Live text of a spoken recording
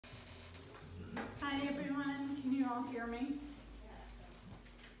all hear me?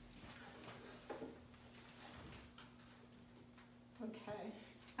 Okay.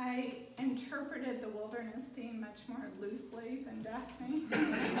 I interpreted the wilderness theme much more loosely than Daphne,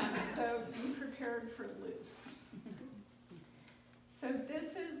 so be prepared for loose. So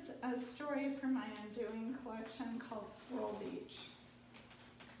this is a story from my Undoing collection called Squirrel Beach.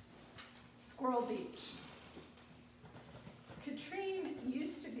 Squirrel Beach. Katrine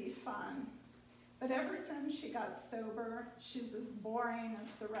used to be fun, but ever since she got sober, she's as boring as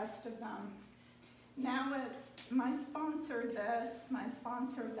the rest of them. Now it's my sponsor this, my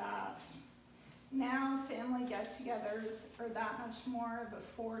sponsor that. Now family get-togethers are that much more of a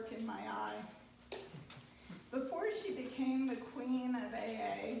fork in my eye. Before she became the queen of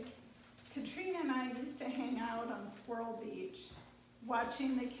AA, Katrine and I used to hang out on Squirrel Beach,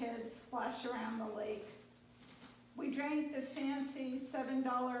 watching the kids splash around the lake. We drank the fancy $7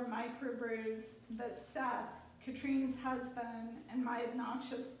 microbrews that Seth, Katrine's husband, and my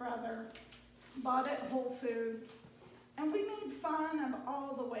obnoxious brother bought at Whole Foods, and we made fun of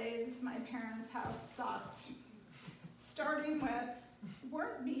all the ways my parents' house sucked. Starting with,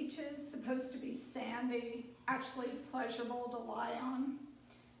 weren't beaches supposed to be sandy, actually pleasurable to lie on?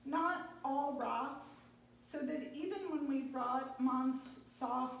 Not all rocks, so that even when we brought Mom's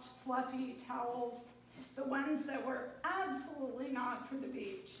soft, fluffy towels, the ones that were absolutely not for the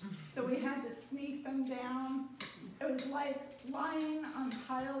beach, so we had to sneak them down. It was like lying on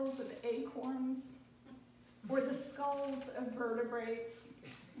piles of acorns or the skulls of vertebrates.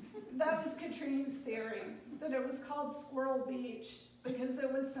 That was Katrine's theory, that it was called Squirrel Beach because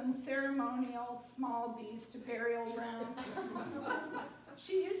it was some ceremonial small beast burial ground.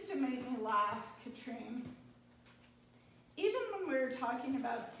 She used to make me laugh, Katrine. Even when we were talking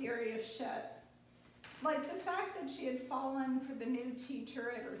about serious shit, like the fact that she had fallen for the new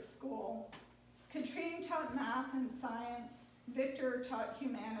teacher at her school. Katrine taught math and science, Victor taught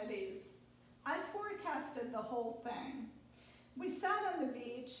humanities. I forecasted the whole thing. We sat on the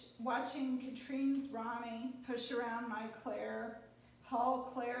beach watching Katrine's Ronnie push around my Claire,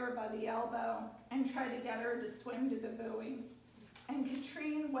 haul Claire by the elbow, and try to get her to swim to the buoy. And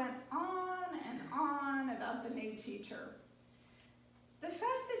Katrine went on about the new teacher. The fact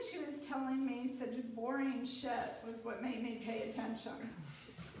that she was telling me such boring shit was what made me pay attention.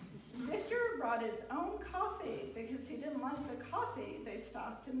 Victor brought his own coffee because he didn't like the coffee they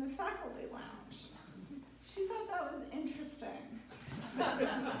stocked in the faculty lounge. She thought that was interesting,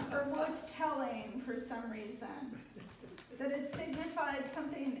 or worth telling for some reason, that it signified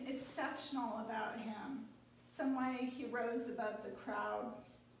something exceptional about him, some way he rose above the crowd.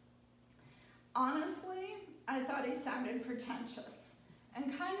 Honestly, I thought he sounded pretentious,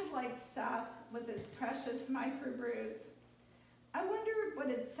 and kind of like Seth with his precious microbrews. I wondered what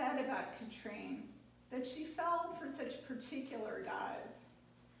it said about Katrine, that she fell for such particular guys.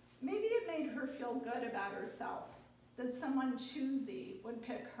 Maybe it made her feel good about herself, that someone choosy would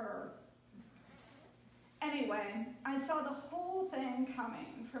pick her. Anyway, I saw the whole thing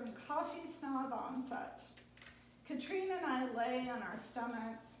coming from coffee snob onset. Katrine and I lay on our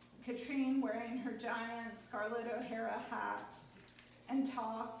stomachs, Katrine wearing her giant Scarlett O'Hara hat, and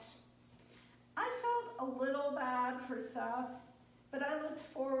talked. I felt a little bad for Seth, but I looked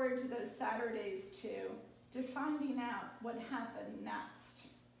forward to those Saturdays too, to finding out what happened next.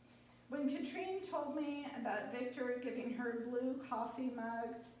 When Katrine told me about Victor giving her a blue coffee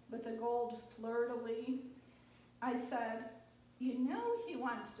mug with a gold fleur-de-lis, I said, "You know he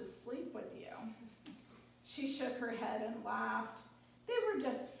wants to sleep with you." She shook her head and laughed. "They were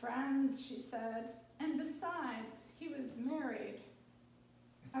just friends," she said, "and besides, he was married."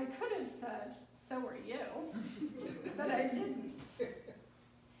 I could have said, "So are you," but I didn't.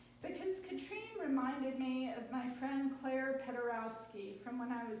 Because Katrine reminded me of my friend Claire Pedorowski from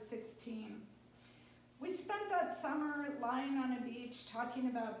when I was 16. We spent that summer lying on a beach talking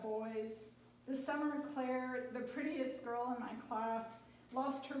about boys. The summer Claire, the prettiest girl in my class,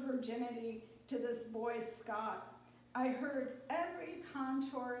 lost her virginity to this boy Scott. I heard every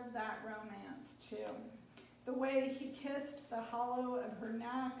contour of that romance too. The way he kissed the hollow of her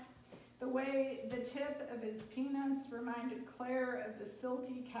neck, the way the tip of his penis reminded Claire of the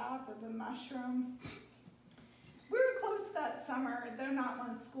silky cap of a mushroom. We were close that summer, though not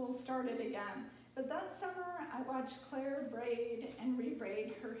when school started again. But that summer, I watched Claire braid and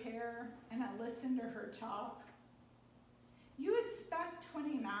rebraid her hair, and I listened to her talk. You expect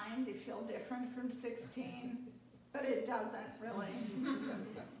 29 to feel different from 16, but it doesn't really.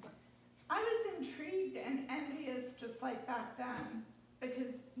 I was intrigued and envious just like back then,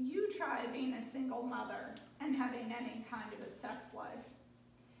 because you try being a single mother and having any kind of a sex life.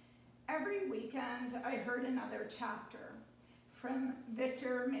 Every weekend, I heard another chapter, from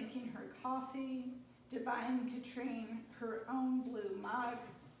Victor making her coffee, to buying Katrine her own blue mug,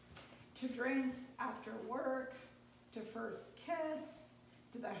 to drinks after work, to first kiss,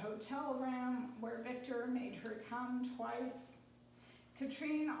 to the hotel room where Victor made her come twice.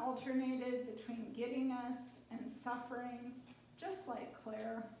 Katrine alternated between giddiness and suffering, just like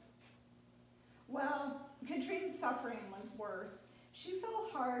Claire. Well, Katrine's suffering was worse. She fell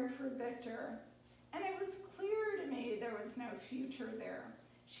hard for Victor, and it was clear to me there was no future there.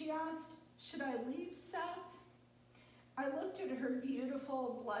 She asked, "Should I leave Seth?" I looked at her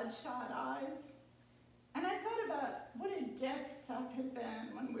beautiful bloodshot eyes, and I thought about what a dick Seth had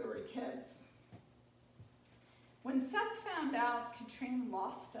been when we were kids. When Seth found out, Katrine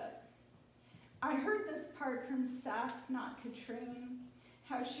lost it. I heard this part from Seth, not Katrine,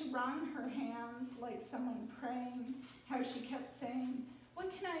 how she wrung her hands like someone praying, how she kept saying, "What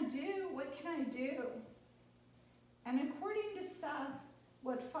can I do? What can I do?" And according to Seth,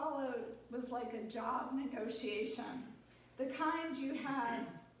 what followed was like a job negotiation, the kind you have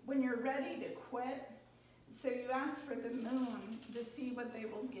when you're ready to quit, so you ask for the moon to see what they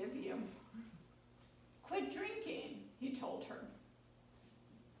will give you. "Quit drinking," he told her.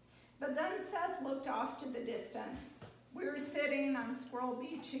 But then Seth looked off to the distance. We were sitting on Squirrel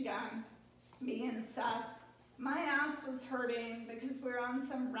Beach again, me and Seth. My ass was hurting because we were on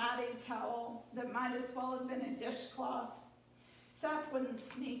some ratty towel that might as well have been a dishcloth. Seth wouldn't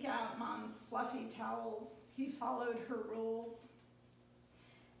sneak out Mom's fluffy towels. He followed her rules.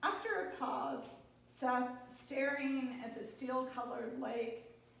 After a pause, Seth, staring at the steel-colored lake,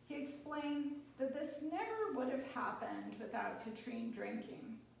 he explained that this never would have happened without Katrine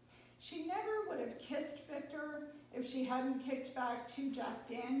drinking. She never would have kissed Victor if she hadn't kicked back 2 Jack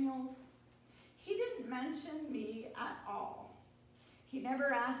Daniels. He didn't mention me at all. He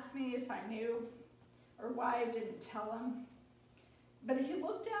never asked me if I knew or why I didn't tell him. But he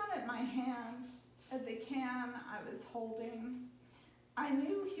looked down at my hand, at the can I was holding. I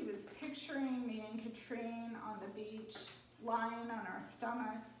knew he was picturing me and Katrine on the beach, lying on our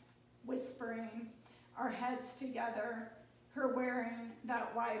stomachs, whispering, our heads together, her wearing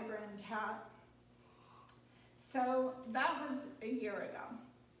that wide-brimmed hat. So that was a year ago.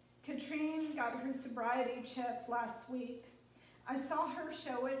 Katrine got her sobriety chip last week. I saw her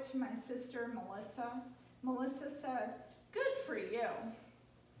show it to my sister, Melissa. Melissa said, "Good for you."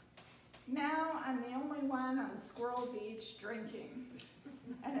 Now I'm the only one on Squirrel Beach drinking,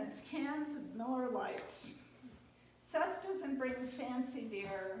 and it's cans of Miller Lite. Seth doesn't bring fancy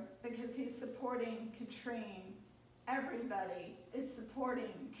beer because he's supporting Katrine. Everybody is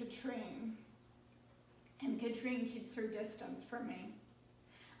supporting Katrine, and Katrine keeps her distance from me.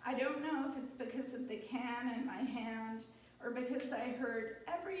 I don't know if it's because of the can in my hand or because I heard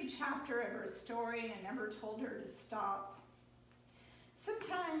every chapter of her story and never told her to stop.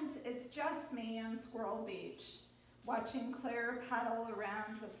 Sometimes it's just me on Squirrel Beach, watching Claire paddle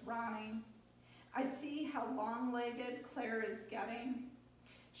around with Ronnie. I see how long-legged Claire is getting.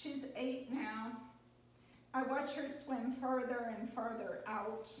 She's 8 now. I watch her swim farther and farther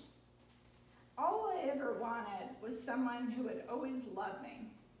out. All I ever wanted was someone who would always love me.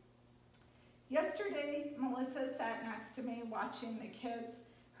 Yesterday, Melissa sat next to me watching the kids.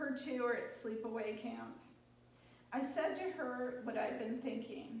 Her 2 are at sleepaway camp. I said to her what I'd been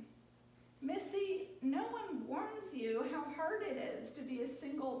thinking. "Missy, no one warns you how hard it is to be a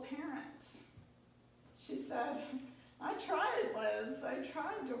single parent." She said, "I tried, Liz. I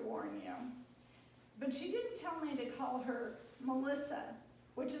tried to warn you." But she didn't tell me to call her Melissa,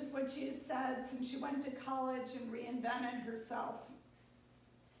 which is what she has said since she went to college and reinvented herself.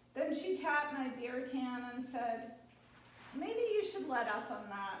 Then she tapped my beer can and said, "Maybe you should let up on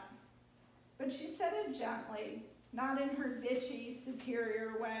that." But she said it gently, not in her bitchy,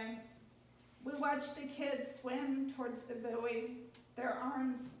 superior way. We watched the kids swim towards the buoy, their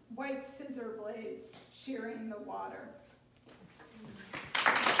arms white scissor blades shearing the water.